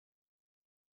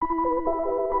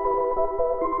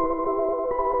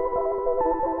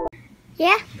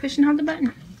Yeah. Push and hold the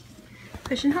button.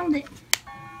 Push and hold it.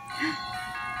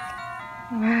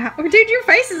 Wow. Oh, dude, your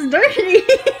face is dirty.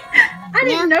 I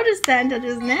didn't notice that until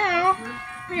just now.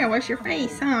 You gotta wash your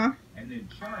face, huh?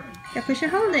 Yeah, push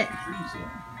and hold it.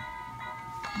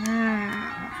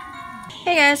 Wow.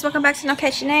 Hey guys, welcome back to No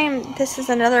Catchy Name. This is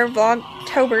another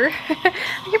Vlogtober.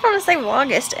 I keep wanting to say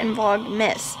Vlogust and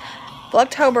Vlogmas.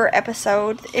 Vlogtober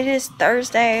episode. It is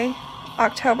Thursday,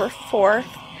 October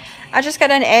 4th. I just got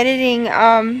done editing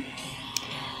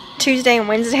Tuesday and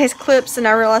Wednesday's clips, and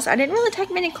I realized I didn't really take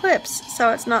many clips, so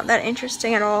it's not that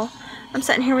interesting at all. I'm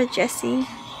sitting here with Jesse.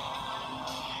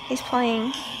 He's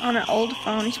playing on an old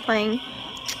phone. He's playing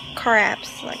car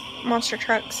apps, like monster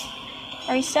trucks.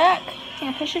 Are you stuck?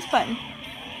 Yeah, push this button.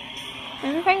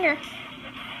 Move your finger.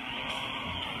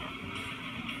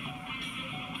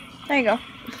 There you go.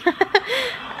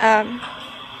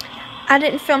 I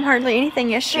didn't film hardly anything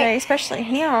yesterday, especially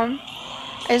him.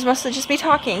 It was mostly just me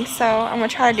talking, so I'm going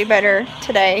to try to do better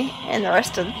today and the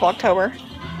rest of Vlogtober,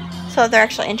 so they're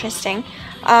actually interesting.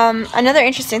 Another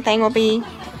interesting thing will be,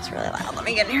 it's really loud, let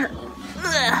me get in here.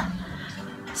 Ugh.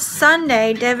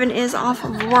 Sunday, Devin is off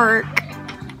of work.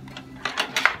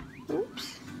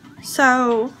 Oops.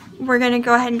 So we're going to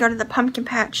go ahead and go to the pumpkin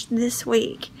patch this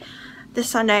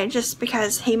Sunday, just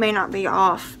because he may not be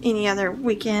off any other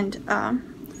weekend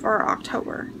for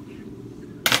October.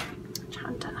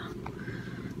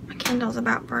 My candle's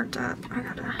about burnt up. I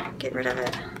gotta get rid of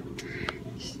it.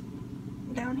 It's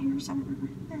down here somewhere.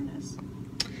 There it is.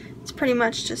 It's pretty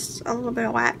much just a little bit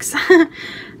of wax.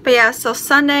 But yeah, so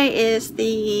Sunday is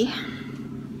the,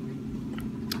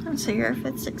 let's see here,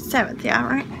 5th, 6th, 7th, yeah,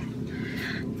 right?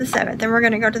 The 7th, and we're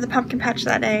gonna go to the pumpkin patch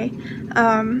that day.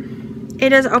 It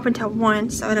doesn't open till 1,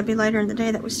 so it'll be later in the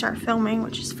day that we start filming,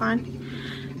 which is fun.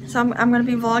 So I'm going to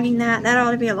be vlogging that. That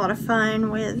ought to be a lot of fun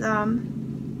with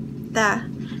the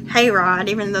hay ride,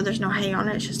 even though there's no hay on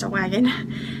it, it's just a wagon.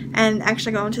 And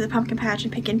actually going to the pumpkin patch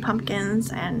and picking pumpkins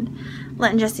and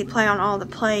letting Jesse play on all the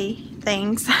play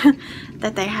things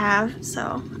that they have.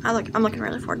 So I'm looking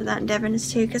really forward to that, and Devin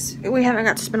is too, because we haven't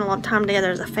got to spend a lot of time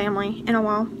together as a family in a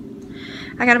while.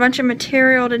 I got a bunch of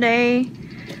material today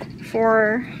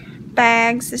for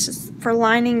bags. This is for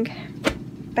lining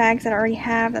bags that I already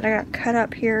have that I got cut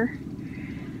up here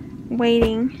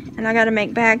waiting, and I got to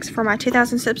make bags for my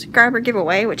 2,000 subscriber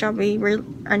giveaway, which I'll be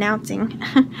announcing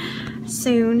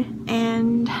soon.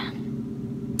 And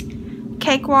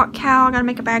Cakewalk Cow, I got to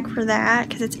make a bag for that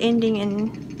because it's ending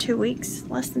in 2 weeks,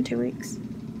 less than 2 weeks,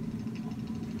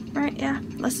 right? Yeah,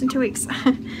 less than 2 weeks.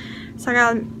 So I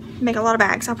got to make a lot of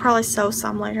bags. I'll probably sew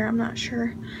some later, I'm not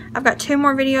sure. I've got 2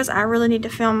 more videos I really need to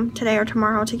film today or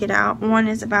tomorrow to get out. One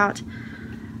is about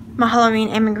my Halloween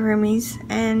amigurumis,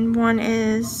 and one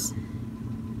is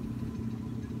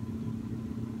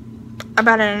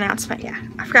about an announcement. Yeah,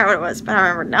 I forgot what it was, but I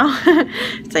remember now.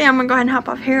 So yeah, I'm gonna go ahead and hop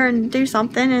off here and do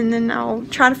something, and then I'll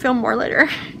try to film more later.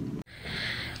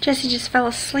 Jesse just fell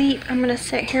asleep. I'm gonna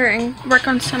sit here and work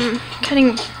on some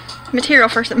cutting material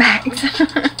for some bags.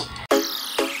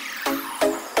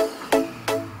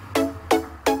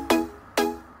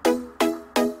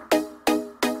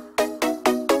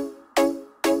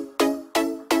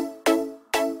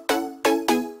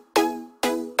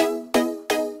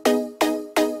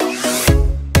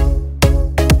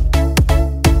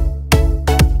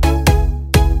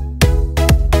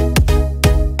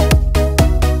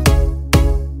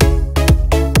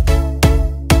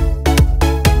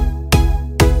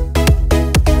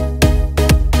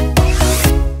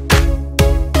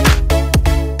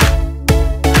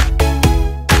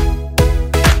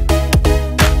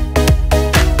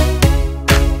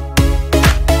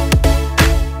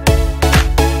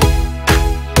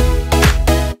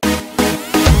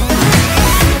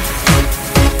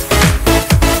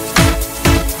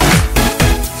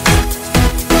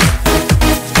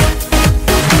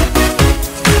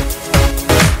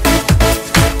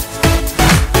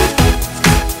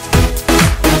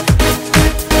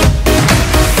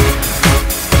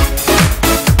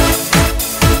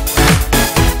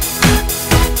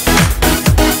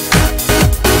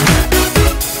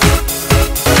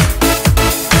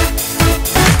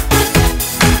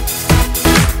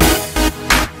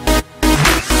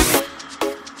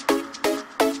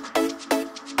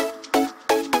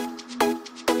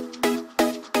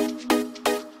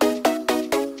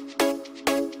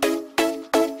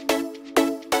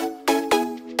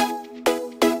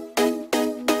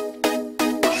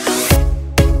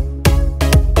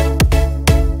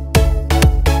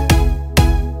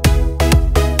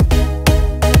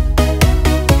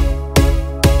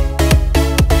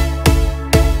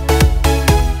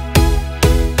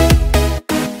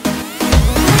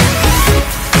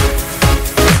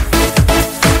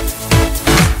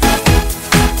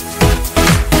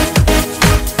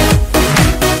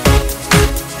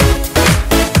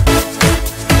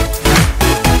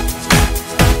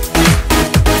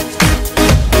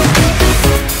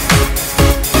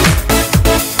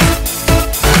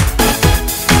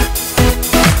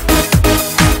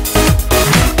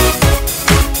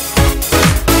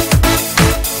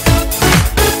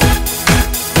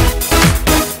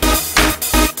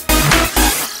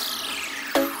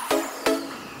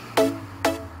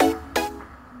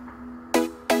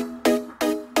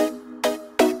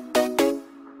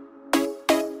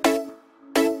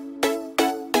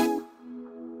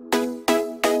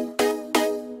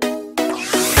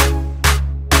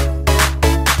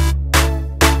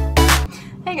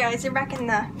 anyways, they're back in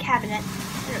the cabinet.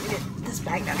 Let me get this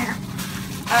bag down here.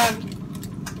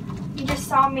 You just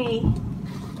saw me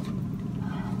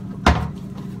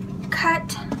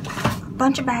cut a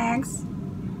bunch of bags.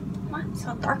 Why is it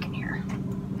so dark in here?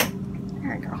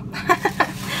 There we go.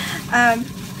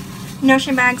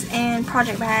 Notion bags and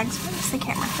project bags. Where's the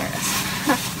camera? There it is.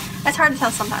 It's hard to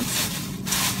tell sometimes.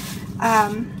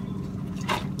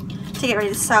 To get ready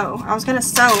to sew. I was going to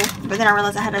sew, but then I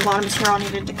realized I had a lot of material I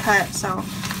needed to cut, so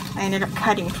I ended up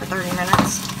cutting for 30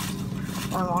 minutes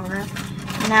or longer.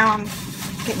 Now I'm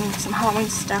getting some Halloween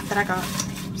stuff that I got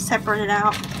separated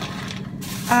out.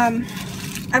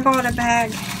 I bought a bag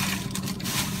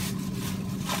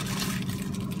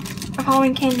of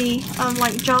Halloween candy of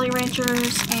like Jolly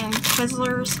Ranchers and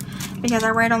Twizzlers because I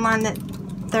read online that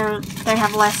they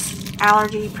have less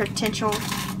allergy potential.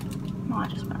 Oh, I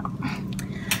just went out.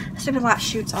 Stupid light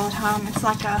shoots all the time. It's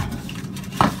like a,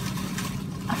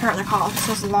 I forget what they're called. It's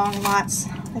those long lights.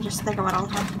 I just think about it all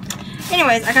the time.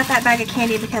 Anyways, I got that bag of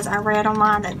candy because I read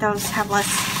online that those have less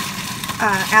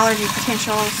allergy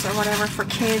potentials or whatever for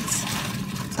kids.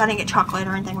 So I didn't get chocolate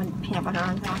or anything with peanut butter or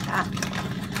anything like that.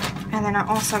 And then I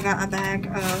also got a bag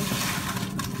of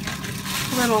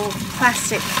little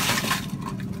plastic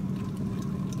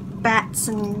bats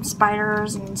and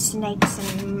spiders and snakes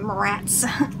and rats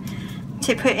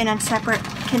to put in a separate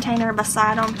container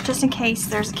beside them, just in case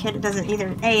there's a kid that doesn't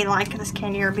either A, like this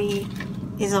candy, or B,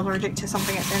 is allergic to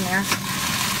something that's in there.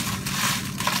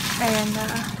 And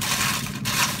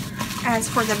as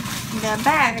for the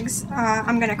bags,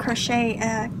 I'm going to crochet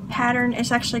a pattern.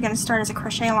 It's actually going to start as a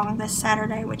crochet along this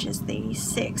Saturday, which is the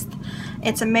 6th.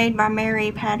 It's a Made by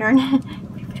Mary pattern.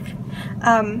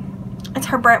 It's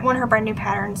one of her brand new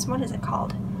patterns. What is it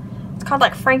called? It's called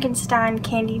like Frankenstein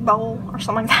Candy Bowl or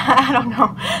something like that. I don't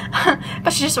know.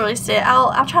 But she just released it.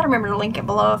 I'll try to remember to link it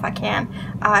below if I can.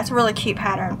 It's a really cute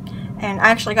pattern. And I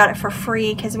actually got it for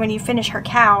free because when you finish her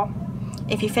cow,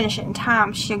 if you finish it in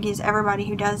time, she gives everybody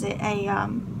who does it a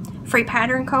free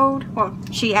pattern code. Well,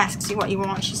 she asks you what you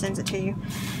want. She sends it to you.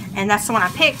 And that's the one I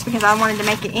picked because I wanted to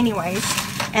make it anyways.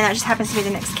 And that just happens to be the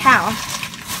next cow.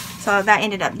 So that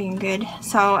ended up being good.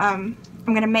 So I'm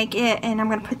going to make it and I'm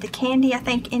going to put the candy, I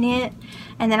think, in it.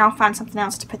 And then I'll find something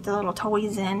else to put the little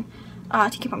toys in to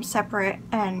keep them separate.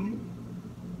 And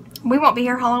we won't be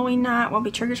here Halloween night. We'll be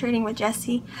trick-or-treating with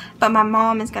Jessie. But my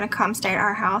mom is going to come stay at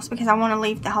our house because I want to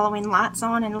leave the Halloween lights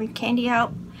on and leave candy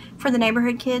out for the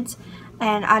neighborhood kids.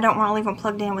 And I don't want to leave them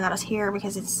plugged in without us here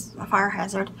because it's a fire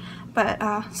hazard. But,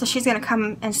 so she's going to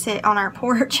come and sit on our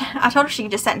porch. I told her she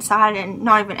could just sit inside and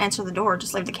not even answer the door,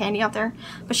 just leave the candy out there.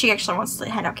 But she actually wants to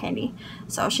hand out candy.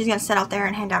 So she's going to sit out there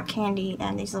and hand out candy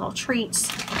and these little treats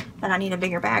that I need a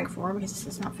bigger bag for because this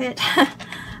does not fit.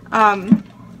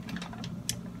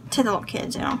 To the little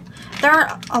kids, you know. There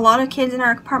are a lot of kids in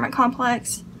our apartment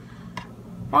complex.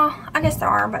 Well, I guess there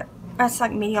are, but that's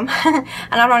like medium. And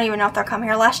I don't even know if they'll come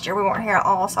here. Last year we weren't here at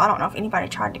all, so I don't know if anybody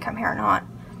tried to come here or not.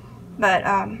 But,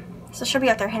 so she'll be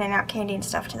out there handing out candy and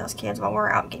stuff to those kids while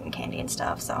we're out getting candy and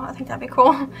stuff. So I think that'd be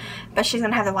cool. But she's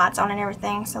going to have the lights on and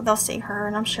everything, so they'll see her,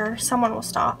 and I'm sure someone will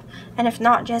stop. And if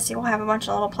not, Jessie will have a bunch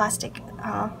of little plastic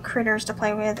critters to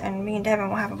play with, and me and Devin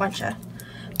will have a bunch of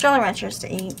Jolly Ranchers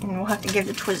to eat, and we'll have to give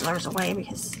the Twizzlers away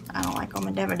because I don't like them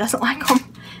and Devin doesn't like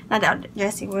them. I doubt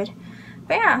Jessie would.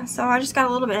 But yeah, so I just got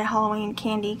a little bit of Halloween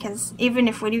candy because even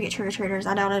if we do get trick-or-treaters,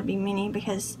 I doubt it'd be many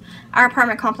because our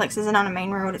apartment complex isn't on a main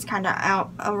road. It's kind of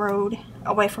out a road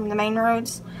away from the main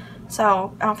roads.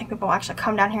 So I don't think people will actually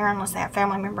come down here unless they have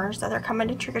family members that they're coming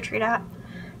to trick-or-treat at.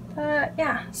 But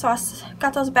yeah, so I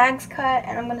got those bags cut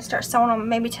and I'm going to start sewing them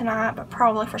maybe tonight, but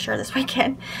probably for sure this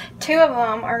weekend. 2 of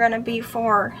them are going to be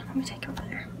for, let me take over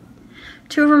there.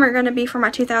 2 of them are going to be for my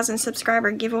 2,000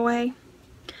 subscriber giveaway.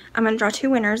 I'm going to draw 2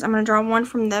 winners. I'm going to draw one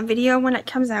from the video when it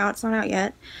comes out. It's not out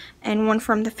yet. And one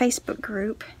from the Facebook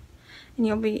group. And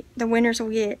the winners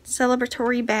will get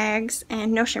celebratory bags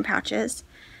and Notion pouches.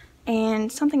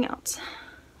 And something else.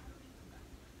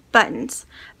 Buttons.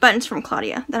 Buttons from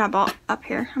Claudia that I bought up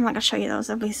here. I'm not going to show you those.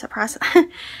 That'll be a surprise.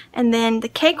 And then the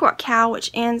Cakewalk Cow,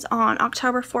 which ends on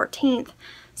October 14th.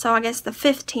 So I guess the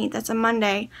 15th, that's a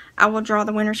Monday, I will draw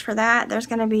the winners for that. There's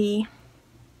going to be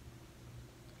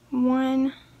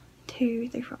 1, 2,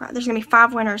 3, 4, 5. There's going to be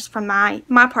 5 winners from my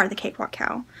part of the Cakewalk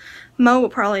Cow. Mo will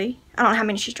probably, I don't know how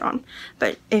many she's drawn,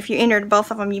 but if you entered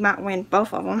both of them, you might win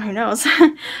both of them. Who knows?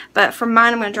 But for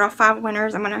mine, I'm going to draw 5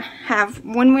 winners. I'm going to have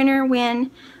 1 winner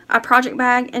win a project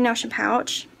bag and Notion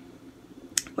pouch,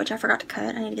 which I forgot to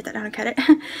cut. I need to get that down and cut it.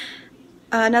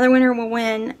 Another winner will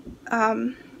win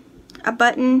a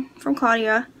button from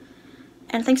Claudia,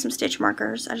 and I think some stitch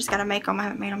markers. I just got to make them. I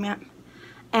haven't made them yet.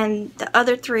 And the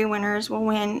other 3 winners will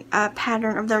win a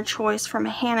pattern of their choice from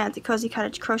Hannah at the Cozy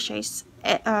Cottage Crochet's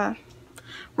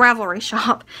Ravelry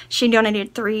shop. She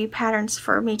donated 3 patterns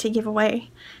for me to give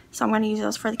away. So I'm going to use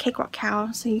those for the Cakewalk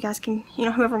cow. So you guys can, you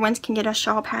know, whoever wins can get a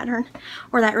shawl pattern.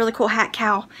 Or that really cool hat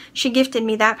cow. She gifted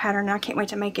me that pattern and I can't wait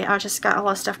to make it. I just got a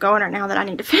lot of stuff going right now that I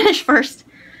need to finish first.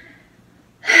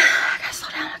 I gotta slow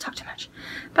down, I talk too much.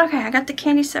 But okay, I got the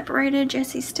candy separated.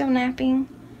 Jesse's still napping.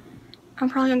 I'm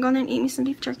probably gonna go in there and eat me some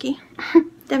beef jerky.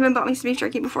 Devin bought me some beef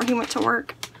jerky before he went to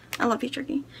work. I love beef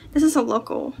jerky. This is a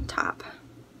local top.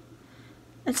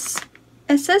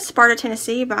 It says Sparta,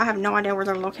 Tennessee, but I have no idea where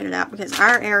they're located at because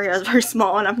our area is very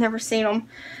small and I've never seen them.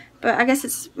 But I guess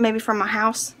it's maybe from my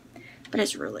house. But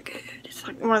it's really good. It's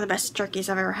like one of the best jerkies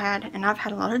I've ever had. And I've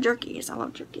had a lot of jerkies. I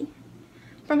love jerky.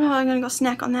 I'm probably gonna go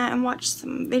snack on that and watch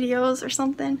some videos or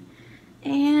something.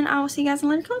 And I will see you guys in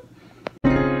a later clip.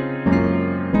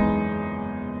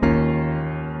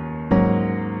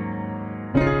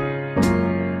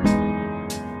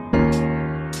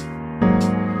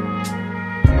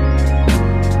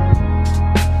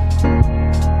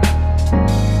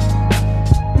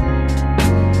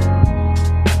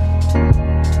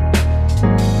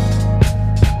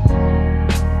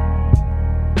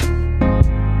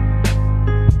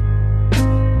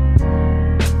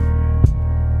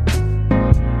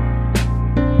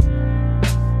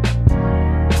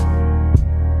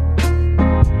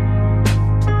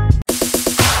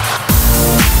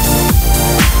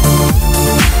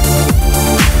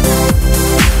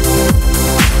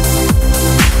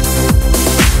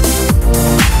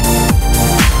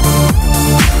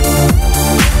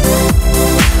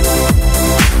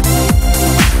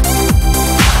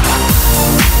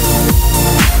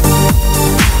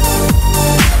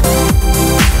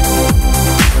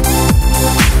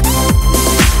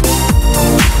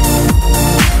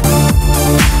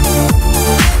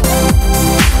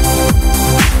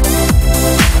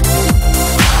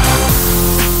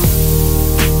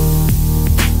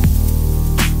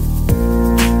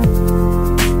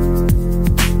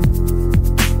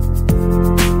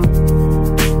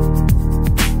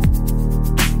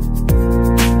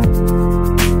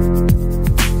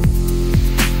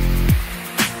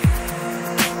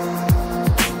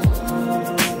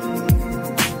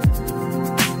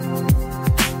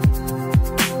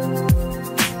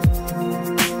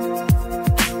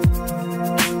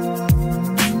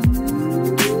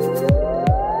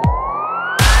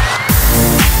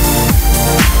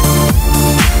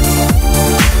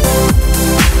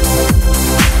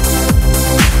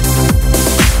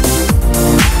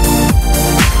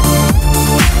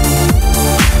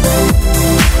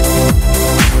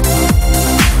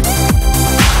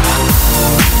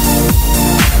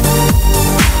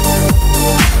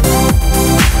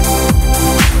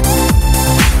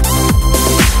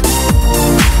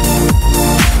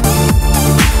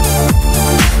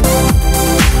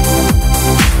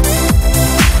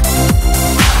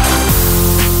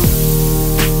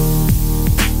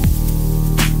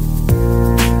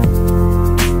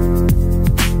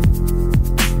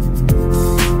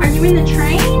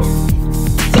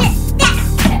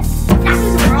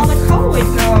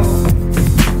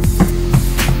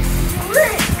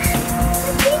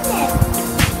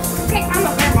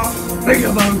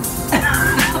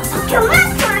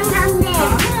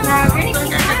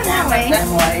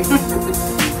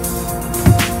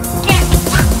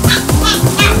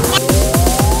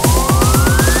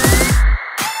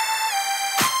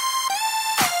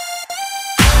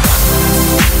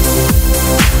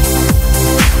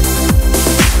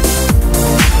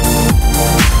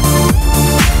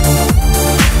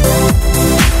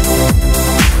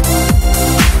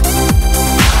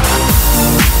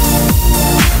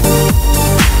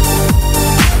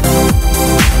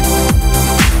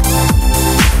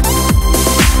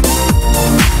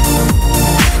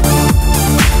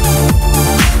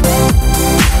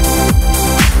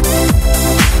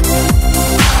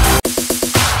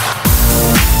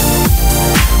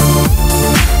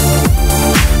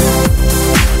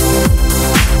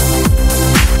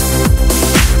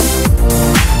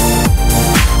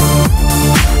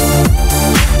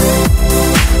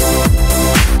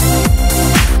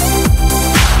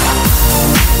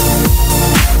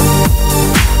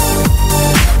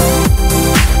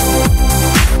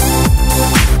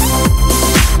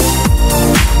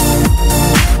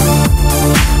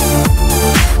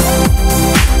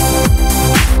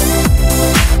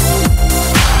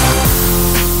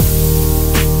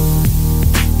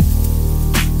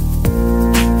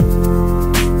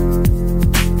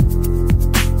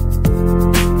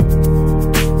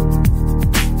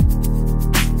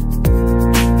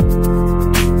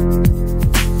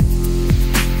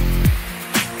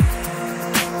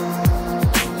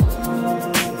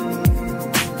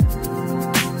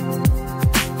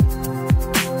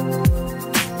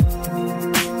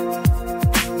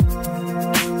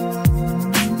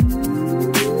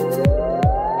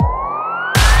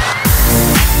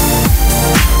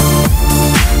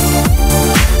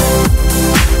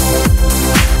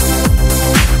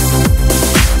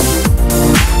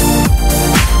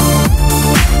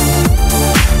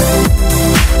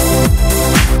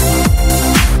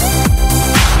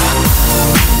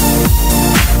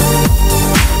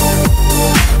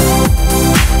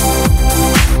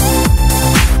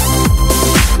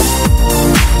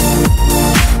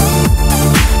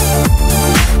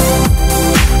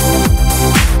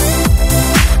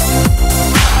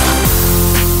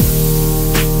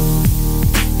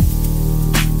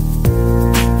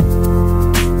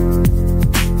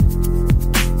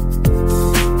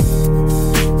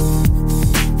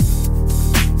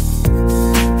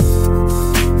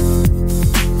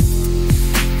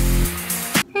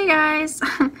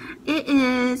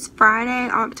 is Friday,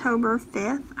 October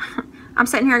 5th. I'm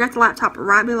sitting here, I got the laptop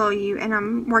right below you, and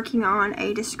I'm working on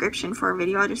a description for a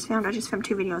video I just filmed. I just filmed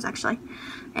 2 videos actually,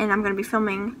 and I'm going to be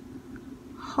filming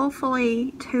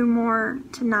hopefully 2 more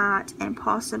tonight and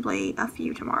possibly a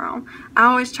few tomorrow. I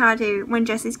always try to, when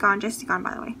Jesse's gone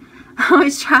by the way, I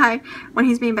always try when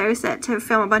he's being babysat to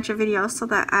film a bunch of videos so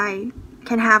that I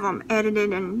can have them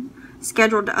edited and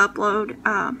scheduled to upload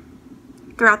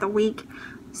throughout the week,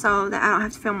 so that I don't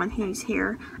have to film when he's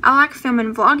here. I like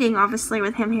filming vlogging obviously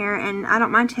with him here, and I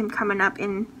don't mind him coming up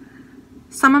in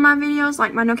some of my videos,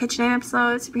 like my No Kitchen Name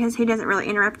episodes, because he doesn't really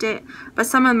interrupt it. But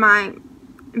some of my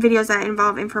videos that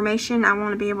involve information, I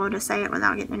want to be able to say it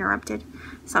without getting interrupted.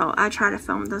 So I try to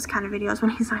film those kind of videos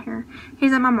when he's not here.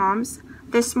 He's at my mom's.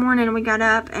 This morning we got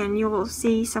up, and you will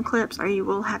see some clips, or you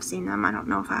will have seen them. I don't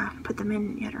know if I put them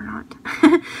in yet or not.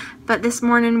 But this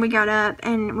morning we got up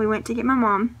and we went to get my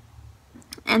mom.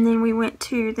 And then we went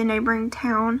to the neighboring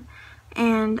town,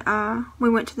 and we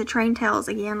went to the train tails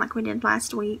again like we did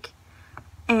last week.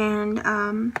 And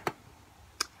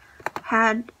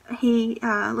we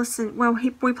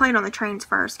played on the trains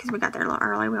first because we got there a little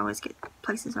early. We always get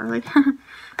places early.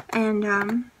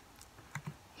 And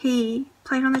he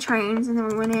played on the trains, and then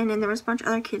we went in, and there was a bunch of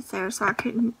other kids there, so I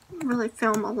couldn't really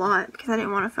film a lot because I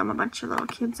didn't want to film a bunch of little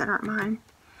kids that aren't mine.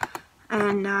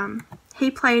 And he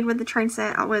played with the train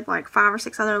set with like 5 or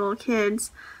 6 other little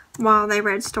kids while they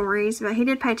read stories, but he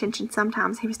did pay attention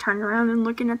sometimes. He was turning around and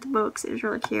looking at the books. It was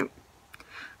really cute.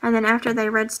 And then after they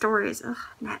read stories,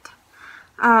 they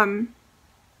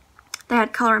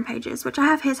had coloring pages, which I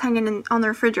have his hanging on the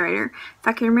refrigerator. If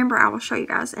I can remember, I will show you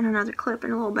guys in another clip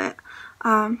in a little bit.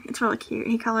 It's really cute.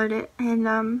 He colored it.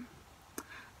 And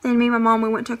then me and my mom, we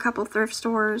went to a couple thrift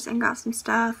stores and got some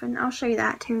stuff, and I'll show you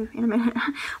that too in a minute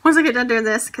once I get done doing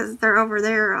this, because they're over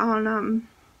there on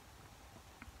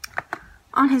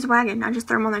his wagon. I just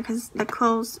threw them on there because the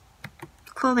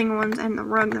clothing ones and the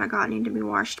rug that I got need to be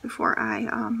washed before I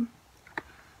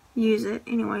use it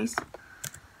anyways.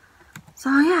 So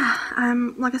yeah,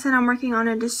 like I said, I'm working on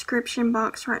a description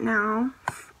box right now,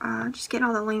 just getting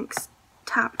all the links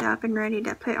typed up and ready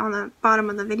to put on the bottom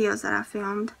of the videos that I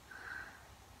filmed.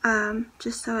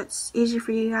 Just so it's easy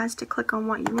for you guys to click on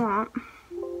what you want.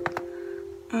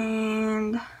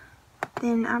 And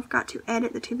then I've got to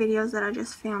edit the 2 videos that I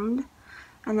just filmed.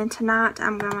 And then tonight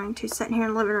I'm going to sit in here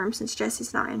in the living room, since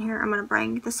Jesse's not in here. I'm going to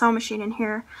bring the sewing machine in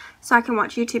here so I can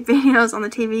watch YouTube videos on the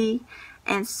TV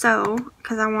and sew,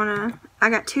 because I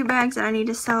got 2 bags that I need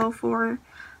to sew for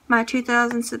my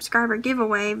 2,000 subscriber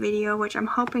giveaway video, which I'm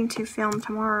hoping to film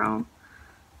tomorrow.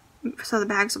 So the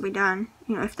bags will be done.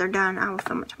 You know, if they're done, I will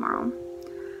film it tomorrow.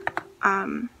 Let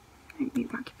me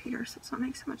mute my computer so it's not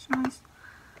making so much noise.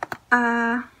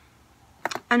 And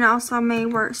I also may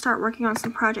start working on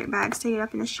some project bags to get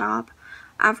up in the shop.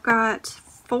 I've got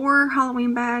 4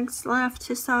 Halloween bags left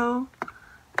to sew.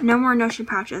 No more notion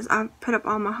pouches. I've put up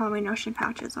all my Halloween notion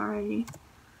pouches already.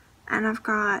 And I've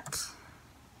got,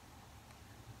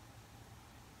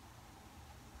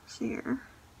 let's see here,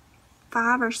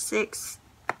 5 or 6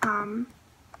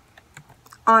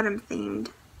 autumn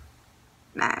themed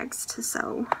bags to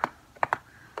sew,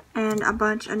 and a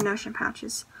bunch of notion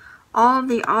pouches. All of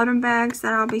the autumn bags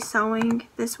that I'll be sewing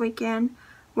this weekend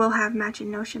will have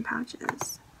matching notion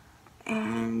pouches.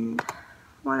 And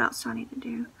what else do I need to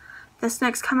do? This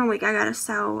next coming week I gotta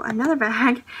sew another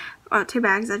bag, 2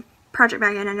 bags, a project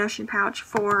bag and a notion pouch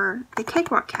for the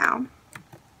Cakewalk Cow,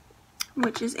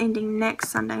 which is ending next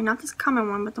Sunday. Not this coming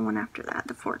one, but the one after that,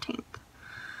 the 14th.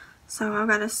 So I've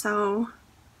got to sew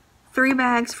 3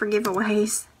 bags for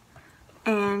giveaways,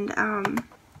 and I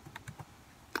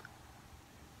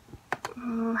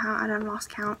done lost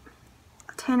count,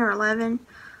 10 or 11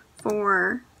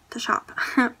 for the shop,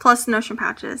 plus notion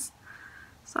pouches.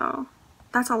 So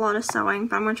that's a lot of sewing,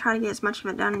 but I'm going to try to get as much of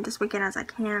it done this weekend as I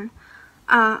can.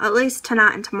 At least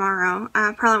tonight and tomorrow.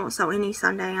 I probably won't sew any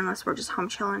Sunday unless we're just home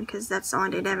chilling, because that's the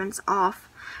only day Devin's off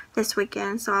this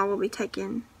weekend. So I will be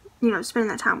taking, spending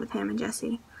that time with him and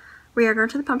Jesse. We are going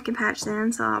to the pumpkin patch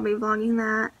then, so I'll be vlogging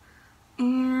that.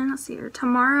 And let's see here.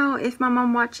 Tomorrow, if my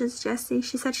mom watches Jesse,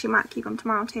 she said she might keep him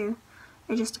tomorrow too.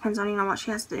 It just depends on, what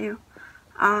she has to do.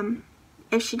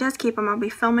 If she does keep him, I'll be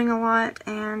filming a lot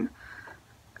and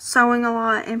sewing a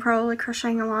lot and probably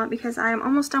crocheting a lot, because I am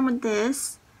almost done with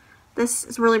this. This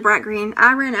is really bright green.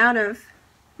 I ran out of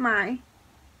my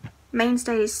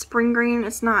Mainstays spring green.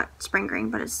 It's not spring green,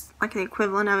 but it's like the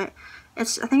equivalent of it. I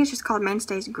think it's just called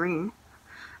Mainstays green.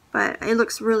 But it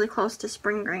looks really close to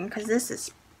spring green, because this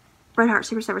is Red Heart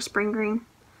Super Saver spring green.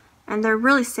 And they're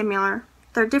really similar.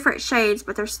 They're different shades,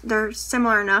 but they're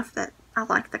similar enough that I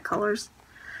like the colors.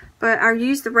 But I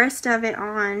used the rest of it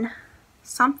on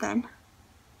something.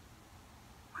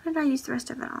 What did I use the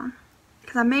rest of it on?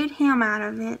 Because I made him out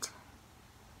of it.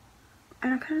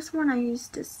 And I could have sworn I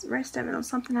used this rest of it on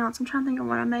something else. I'm trying to think of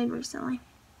what I made recently.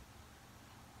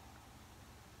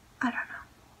 I don't know.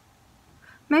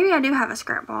 Maybe I do have a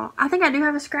scrap ball. I think I do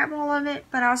have a scrap ball of it,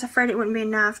 but I was afraid it wouldn't be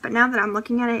enough. But now that I'm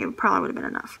looking at it, it probably would have been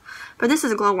enough. But this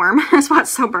is a glowworm. That's why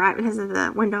it's so bright, because of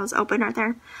the windows open right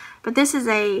there. But this is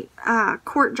a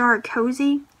quart jar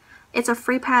cozy. It's a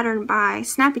free pattern by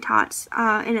Snappy Tots,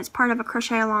 and it's part of a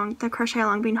crochet along. The crochet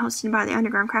along being hosted by the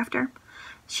Underground Crafter.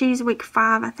 She's week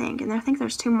 5, I think, and I think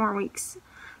there's 2 more weeks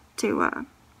to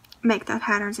make the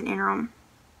patterns and enter them.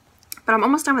 But I'm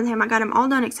almost done with him. I got him all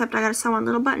done except I got to sew on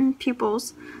little button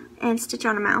pupils and stitch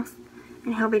on a mouth,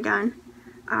 and he'll be done.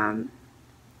 And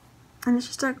it's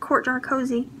just a quart jar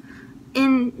cozy.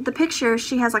 In the picture,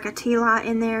 she has like a tea light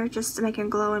in there just to make him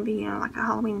glow and be, you know, like a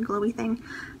Halloween glowy thing.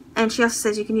 And she also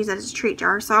says you can use that as a treat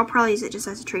jar, so I'll probably use it just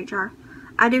as a treat jar.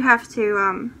 I do have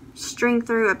to string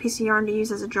through a piece of yarn to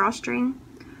use as a drawstring,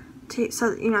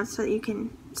 so that you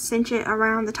can cinch it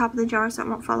around the top of the jar so it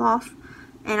won't fall off.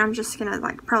 And I'm just gonna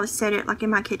like probably set it like in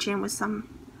my kitchen with some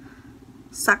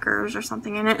suckers or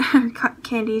something in it,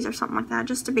 candies or something like that,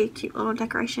 just to be a cute little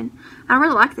decoration. I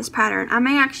really like this pattern. I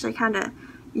may actually kind of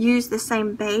use the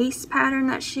same base pattern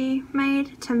that she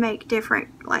made to make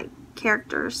different like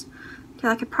characters.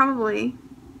 Because I could probably,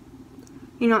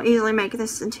 you know, easily make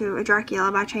this into a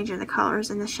Dracula by changing the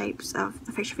colors and the shapes of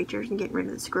the facial features and getting rid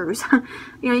of the screws.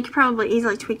 You know, you could probably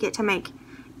easily tweak it to make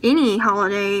any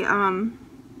holiday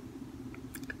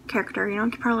character. You know,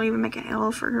 you could probably even make an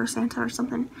elf or a Santa or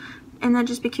something. And that'd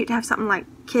just be cute to have something like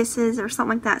kisses or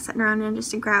something like that sitting around and just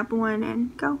to grab one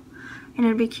and go. And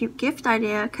it'd be a cute gift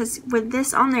idea, because with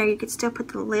this on there, you could still put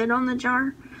the lid on the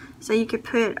jar. So you could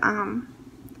put,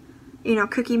 you know,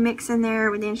 cookie mix in there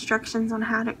with the instructions on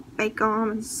how to bake them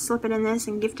and slip it in this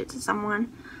and gift it to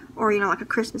someone. Or, you know, like a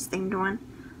Christmas themed one.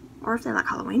 Or if they like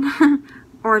Halloween.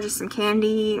 Or just some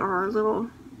candy or little,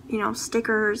 you know,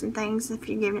 stickers and things if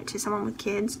you're giving it to someone with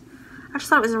kids. I just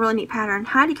thought it was a really neat pattern.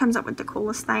 Heidi comes up with the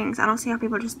coolest things. I don't see how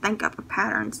people just think up of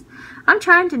patterns. I'm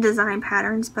trying to design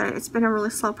patterns, but it's been a really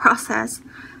slow process.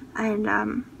 And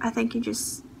I think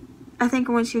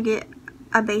once you get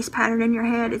a base pattern in your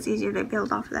head, it's easier to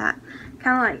build off of that.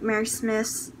 Kind of like Mary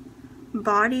Smith's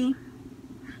body.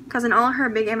 Because in all her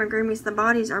big amigurumis, the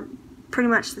bodies are pretty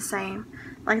much the same.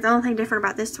 Like the only thing different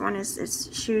about this one is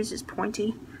its shoes is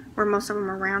pointy, where most of them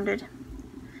are rounded.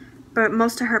 But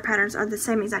most of her patterns are the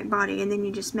same exact body, and then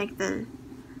you just make the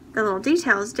little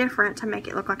details different to make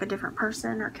it look like a different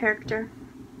person or character.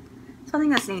 So I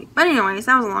think that's neat. But anyways,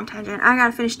 that was a long tangent. I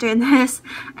gotta finish doing this,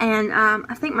 and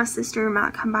I think my sister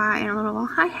might come by in a little while.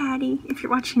 Hi Hattie, if you're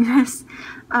watching this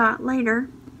later.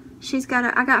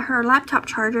 I got her laptop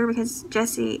charger because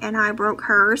Jessie and I broke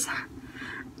hers.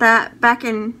 That back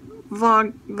in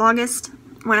Vlogust,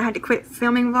 when I had to quit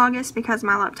filming Vlogust because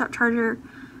my laptop charger,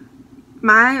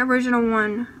 my original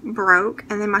one broke,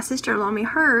 and then my sister loaned me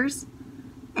hers,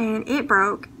 and it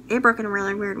broke. It broke in a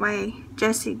really weird way.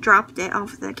 Jessie dropped it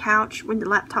off the couch with the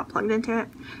laptop plugged into it,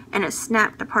 and it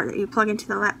snapped the part that you plug into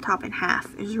the laptop in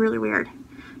half. It was really weird.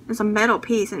 It's a metal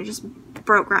piece, and it just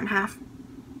broke right in half.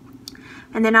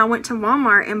 And then I went to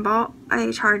Walmart and bought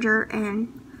a charger,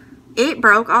 and it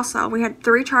broke also. We had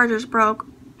 3 chargers broke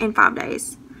in 5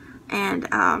 days. And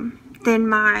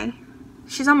then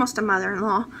she's almost a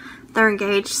mother-in-law. They're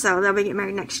engaged, so they'll be getting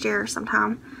married next year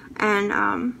sometime.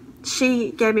 And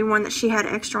she gave me one that she had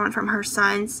an extra one from her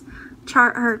son's.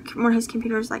 One of his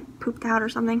computers like pooped out or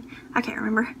something. I can't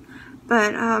remember.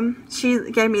 But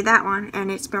she gave me that one, and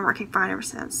it's been working fine ever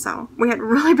since. So we had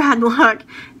really bad luck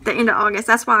at the end of August.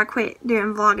 That's why I quit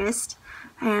doing Vlogust.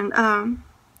 And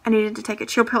I needed to take a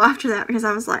chill pill after that, because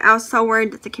I was so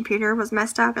worried that the computer was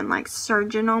messed up and like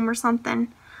surgenome or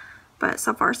something. But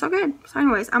so far, so good. So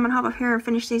anyways, I'm going to hop up here and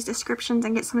finish these descriptions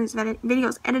and get some of these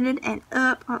videos edited and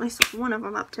up. Or at least one of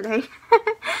them up today.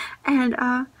 And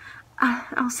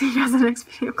I'll see you guys in the next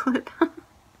video clip.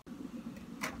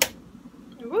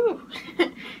 Woo!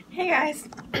 Hey guys.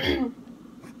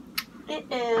 It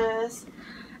is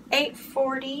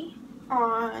 8:40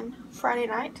 on Friday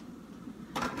night.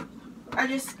 I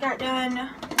just got done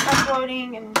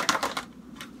uploading and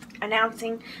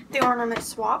announcing the ornament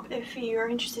swap. If you're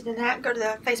interested in that, go to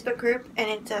the Facebook group, and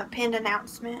it's a pinned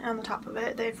announcement on the top of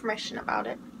it, the information about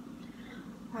it.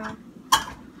 I'd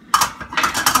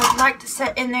like to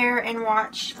sit in there and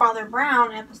watch Father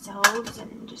Brown episodes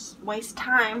and just waste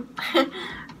time,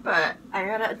 but I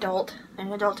gotta adult, and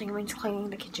adulting means cleaning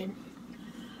the kitchen.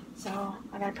 So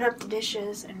I gotta put up the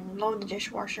dishes and load the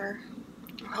dishwasher.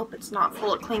 Hope it's not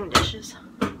full of clean dishes.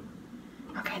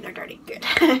 Okay, they're dirty. Good.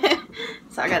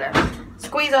 So I gotta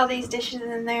squeeze all these dishes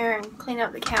in there and clean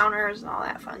up the counters and all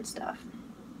that fun stuff.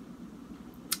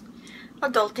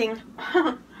 Adulting.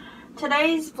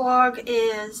 Today's vlog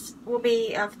will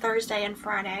be of Thursday and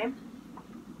Friday.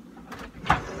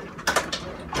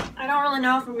 I don't really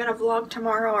know if I'm gonna vlog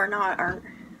tomorrow or not, or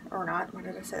not. Why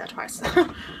did I say that twice?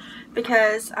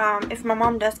 Because if my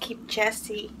mom does keep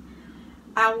Jessie,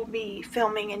 I will be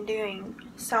filming and doing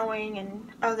sewing and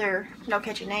other no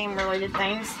catch a name related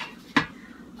things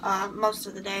most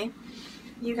of the day.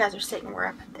 You guys are sitting where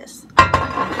I put this.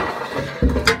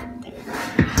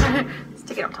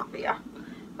 Stick it on top of you.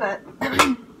 But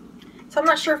so I'm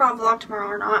not sure if I'll vlog tomorrow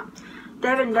or not.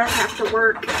 Devin does have to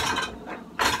work,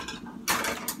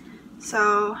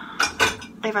 so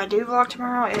if I do vlog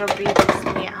tomorrow, it'll be just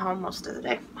me at home most of the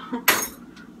day,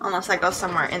 unless I go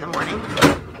somewhere in the morning.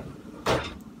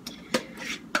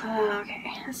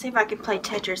 Okay, let's see if I can play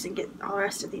Tetris and get all the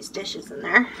rest of these dishes in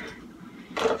there,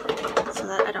 so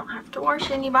that I don't have to wash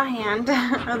any by hand,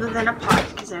 other than a pot,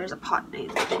 because there's a pot that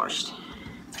needs to be washed.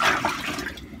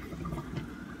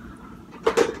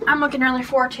 I'm looking really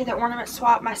forward to the ornament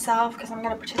swap myself, because I'm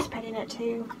going to participate in it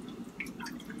too.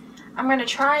 I'm going to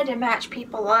try to match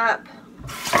people up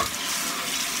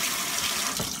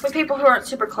with people who aren't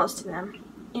super close to them.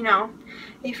 You know,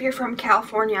 if you're from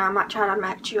California, I might try to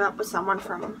match you up with someone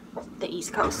from the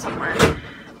East Coast somewhere,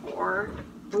 or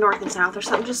North and South or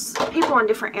something. Just people in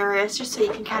different areas, just so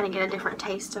you can kind of get a different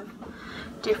taste of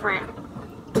different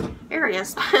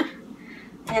areas.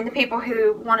 And the people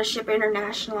who want to ship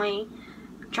internationally,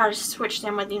 try to switch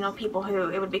them with, you know, people who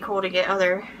it would be cool to get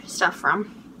other stuff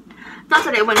from. Not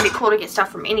that it wouldn't be cool to get stuff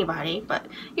from anybody, but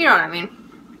you know what I mean.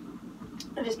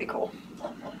 It'd just be cool.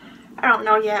 I don't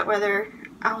know yet whether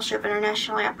I'll ship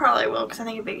internationally. I probably will, because I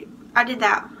think it'd be... I did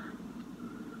that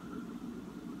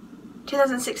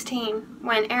 2016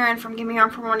 when Erin from Give Me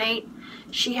Arm for 1-8,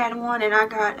 she had one, and I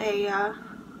got a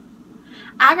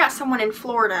I got someone in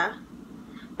Florida,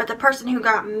 but the person who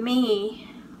got me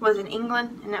was in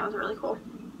England, and that was really cool.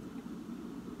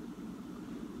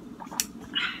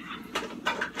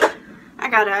 I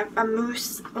got a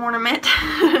moose ornament.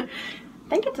 I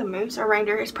think it's a moose or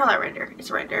reindeer. It's probably a reindeer.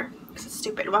 It's a reindeer. Because it's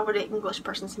stupid. Why would an English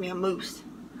person send me a moose?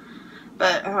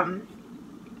 But, I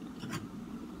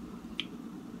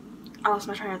lost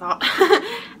my train of thought.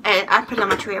 And I put it on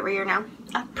my tree every year now.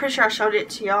 I'm pretty sure I showed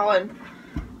it to y'all in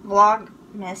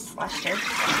Vlogmas last year.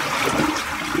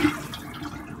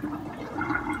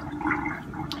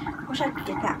 Wish I could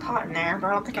get that pot in there, but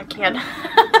I don't think I can.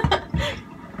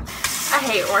 I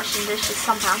hate washing dishes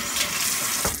sometimes.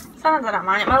 Sometimes I don't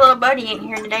mind it. My little buddy ain't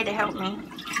here today to help me.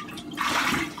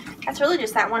 That's really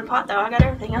just that one pot though. I got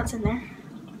everything else in there.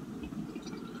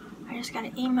 I just got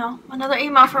an email. Another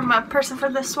email from a person for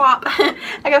the swap. I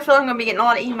got a feeling I'm going to be getting a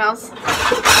lot of emails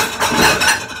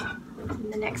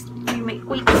in the next few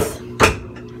weeks.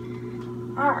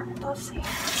 Alright, let's see.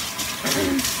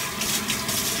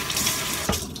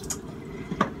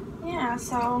 Yeah,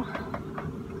 so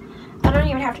I don't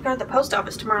even have to go to the post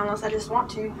office tomorrow unless I just want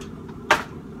to.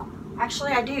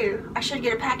 Actually, I do. I should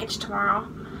get a package tomorrow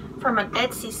from an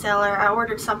Etsy seller. I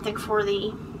ordered something for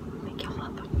the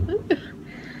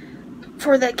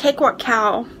Cakewalk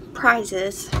Cow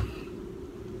prizes.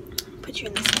 Put you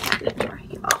in this cabinet for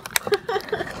you all.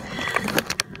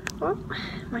 Well,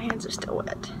 my hands are still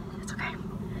wet. It's okay.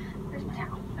 Where's my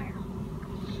towel? There.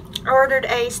 I ordered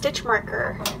a stitch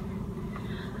marker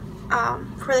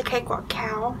for the Cakewalk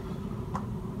Cow.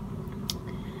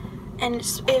 And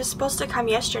it was supposed to come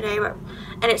yesterday,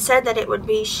 and it said that it would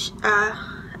be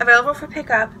available for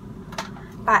pickup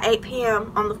by 8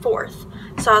 p.m. on the 4th.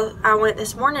 So I went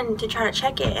this morning to try to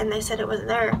check it, and they said it wasn't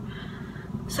there.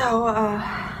 So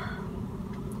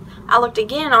I looked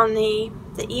again on the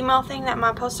email thing that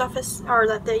my post office, or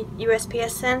that the USPS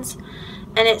sends,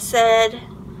 and it said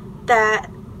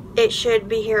that it should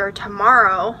be here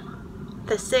tomorrow,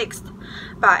 the 6th,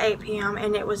 by 8 p.m.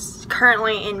 and it was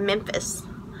currently in Memphis.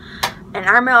 And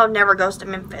our mail never goes to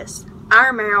Memphis.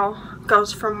 Our mail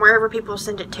goes from wherever people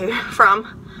send it to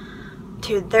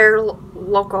to their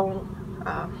local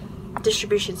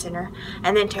distribution center,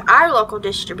 and then to our local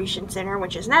distribution center,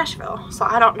 which is Nashville. So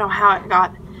I don't know how it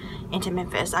got into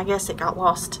Memphis. I guess it got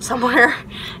lost somewhere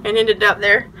and ended up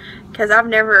there, because I've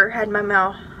never had my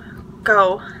mail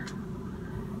go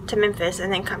to Memphis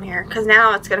and then come here, because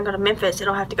now it's going to go to Memphis.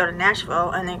 It'll have to go to Nashville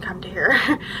and then come to here.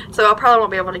 So I probably won't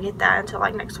be able to get that until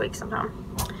like next week sometime.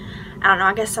 I don't know,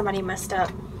 I guess somebody messed up,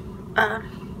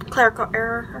 clerical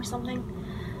error or something.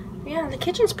 Yeah, the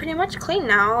kitchen's pretty much clean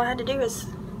now. All I had to do is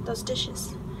those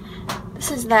dishes.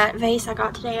 This is that vase I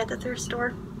got today at the thrift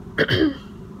store.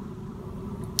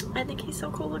 I think he's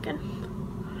so cool looking.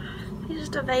 He's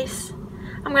just a vase.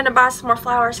 I'm going to buy some more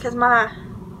flowers because my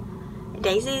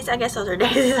daisies, I guess those are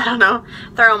daisies, I don't know,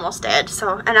 they're almost dead.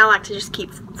 So, and I like to just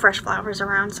keep fresh flowers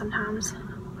around sometimes. So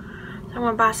I'm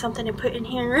going to buy something to put in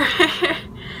here.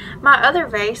 My other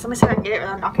vase, let me see if I can get it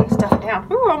without knocking stuff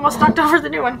down. Ooh, almost knocked over the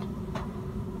new one.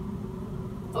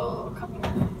 Oh, come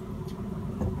here.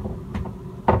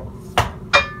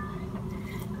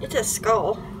 It's a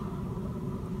skull.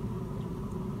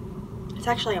 It's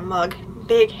actually a mug.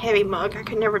 Big, heavy mug. I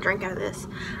could never drink out of this.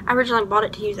 I originally bought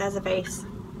it to use as a vase.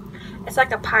 It's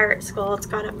like a pirate skull. It's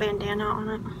got a bandana on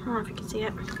it. I don't know if you can see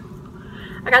it.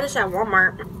 I got this at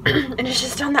Walmart. And it's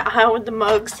just on the aisle with the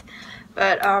mugs.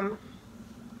 But,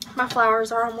 my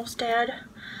flowers are almost dead.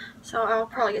 So I'll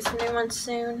probably get some new ones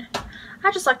soon.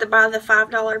 I just like to buy the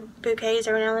 $5 bouquets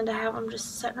every now and then to have them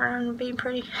just sitting around and being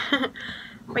pretty.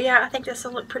 But yeah, I think this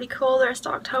will look pretty cool the rest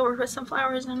of October with some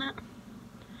flowers in it.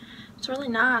 It's really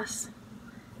nice.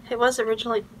 It was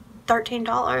originally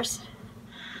 $13.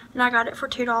 And I got it for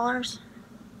 $2.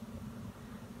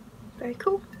 Very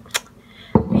cool.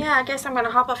 Yeah, I guess I'm going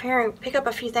to hop off here and pick up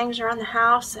a few things around the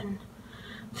house and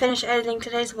finish editing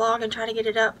today's vlog and try to get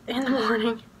it up in the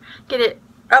morning. Get it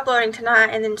uploading tonight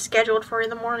and then scheduled for in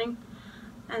the morning.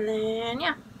 And then,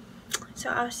 yeah. So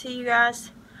I'll see you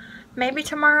guys maybe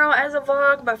tomorrow as a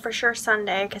vlog, but for sure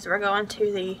Sunday because we're going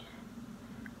to the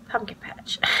pumpkin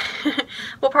patch.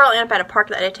 We'll probably end up at a park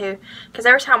that day too because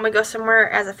every time we go somewhere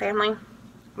as a family,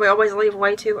 we always leave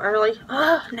way too early.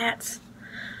 Oh, gnats.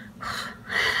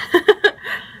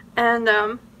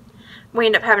 And we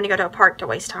end up having to go to a park to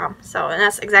waste time. So, and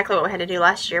that's exactly what we had to do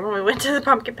last year when we went to the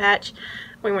pumpkin patch.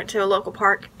 We went to a local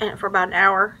park and for about an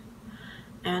hour.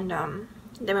 And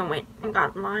then we went and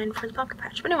got in line for the pumpkin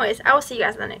patch. But anyways, I will see you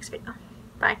guys in the next video.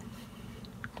 Bye.